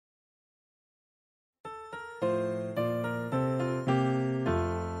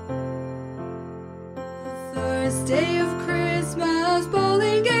first day of Christmas,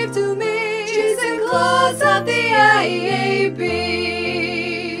 bowling gave to me cheese and claws at the IAB.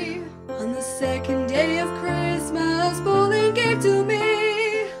 On the second day of Christmas, bowling gave to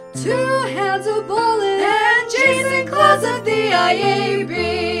me 2 hands of bowling and cheese and claws at the IAB.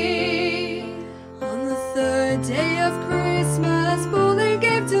 On the third day of Christmas, bowling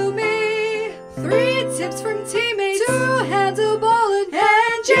gave to me 3 tips from teammates, 2 hands of bowling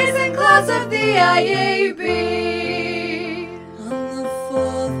and cheese and claws of the IAB. On the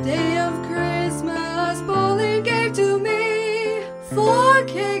fourth day of Christmas, bowling gave to me 4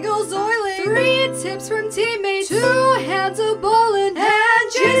 kegels oiling, 3 tips from teammates, 2 hands of bowling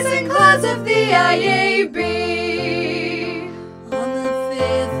and cheese and claws of the IAB. On the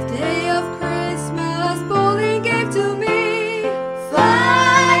 5th day of Christmas, bowling gave to me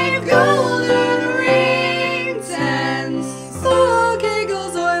 5 golden ring tens, 4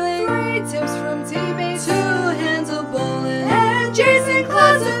 kegels oiling, 3 tips from teammates, 2 hands of bowling and cheese and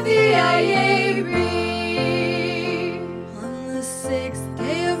claws of the IAB. On the 6th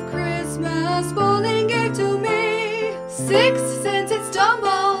day of Christmas, bowling gave to me 6 scented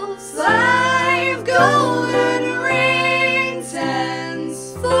stumbles, 5 golden ring tens,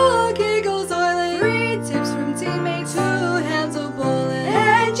 4 kegels oiling, 3 tips from teammates, 2 hands of bowling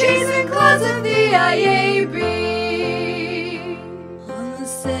and cheese and claws of the IAB. On the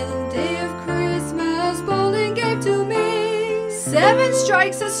 7th day of Christmas, bowling gave to me 7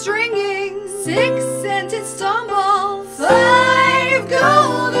 strikes of stringing, 6 scented stumble, 5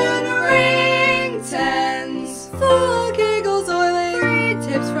 golden ring tens, 4 kegels oiling, 3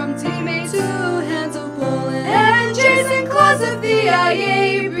 tips from teammates, 2 hands of bowling and cheese and claws of the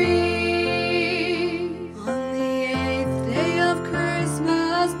IAB. On the 8th day of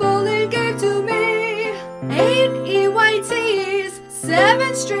Christmas, bowling gave to me 8 EYTs,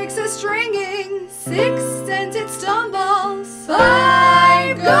 7 streaks of stringing, 6 scented stumbles,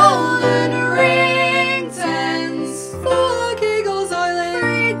 5 golden ring tens, 4 kegels oiling,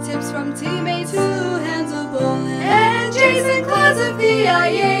 3 tips from teammates, 2 hands of bowling and cheese and claws of the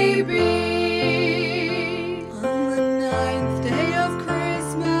IAB. On the 9th day of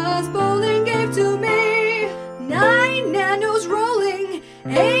Christmas, bowling gave to me 9 nanos rolling,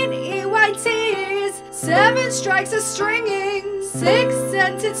 8 EYTs, 7 strikes of stringing, 6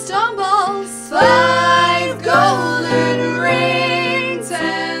 scented stumbles, 5 golden ring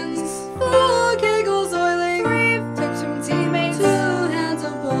tens, 4 kegels oiling, 3 tips from teammates, 2 hands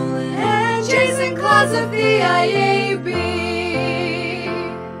of bowling and cheese and claws of the IAB.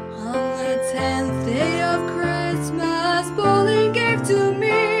 On the 10th day of Christmas, bowling gave to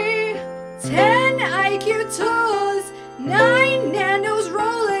me 10 IQ toes, 9 nanos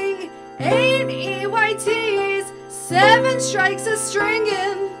rolling, 8 EYTs, 7 strikes of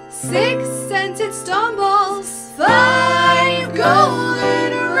stringing, 6 scented stumbles, 5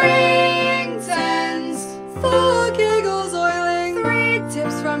 golden ring tens, 4 kegels oiling, 3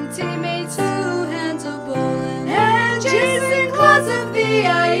 tips from teammates, 2 hands of bowling and cheese and claws of the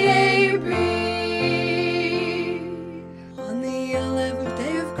IAB. On the 11th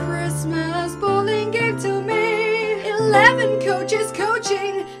day of Christmas, bowling gave to me 11 coaches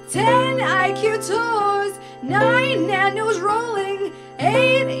coaching, 10 IQ tours, 9 nanos rolling,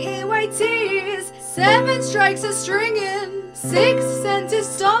 8 EYTs, 7 strikes of stringing, 6 scented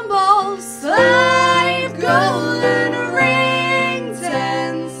stumbles, 5 golden ring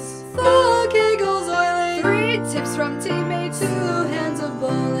tens, 4 kegels oiling, 3 tips from teammates, 2 hands of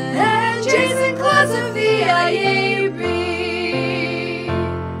bowling and cheese and claws of the IAB.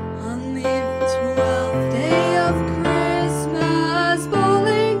 On the 12th day of Christmas,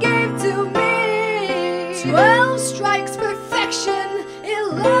 bowling gave to me 12 strikes perfection,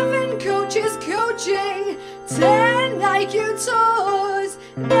 11 coaches coaching, 10 IQ toes,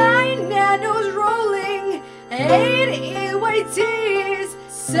 9 nanos rolling, 8 EYTs,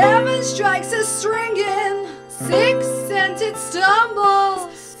 7 strikes of stringing, 6 scented stumbles,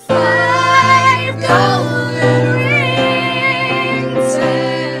 5 golden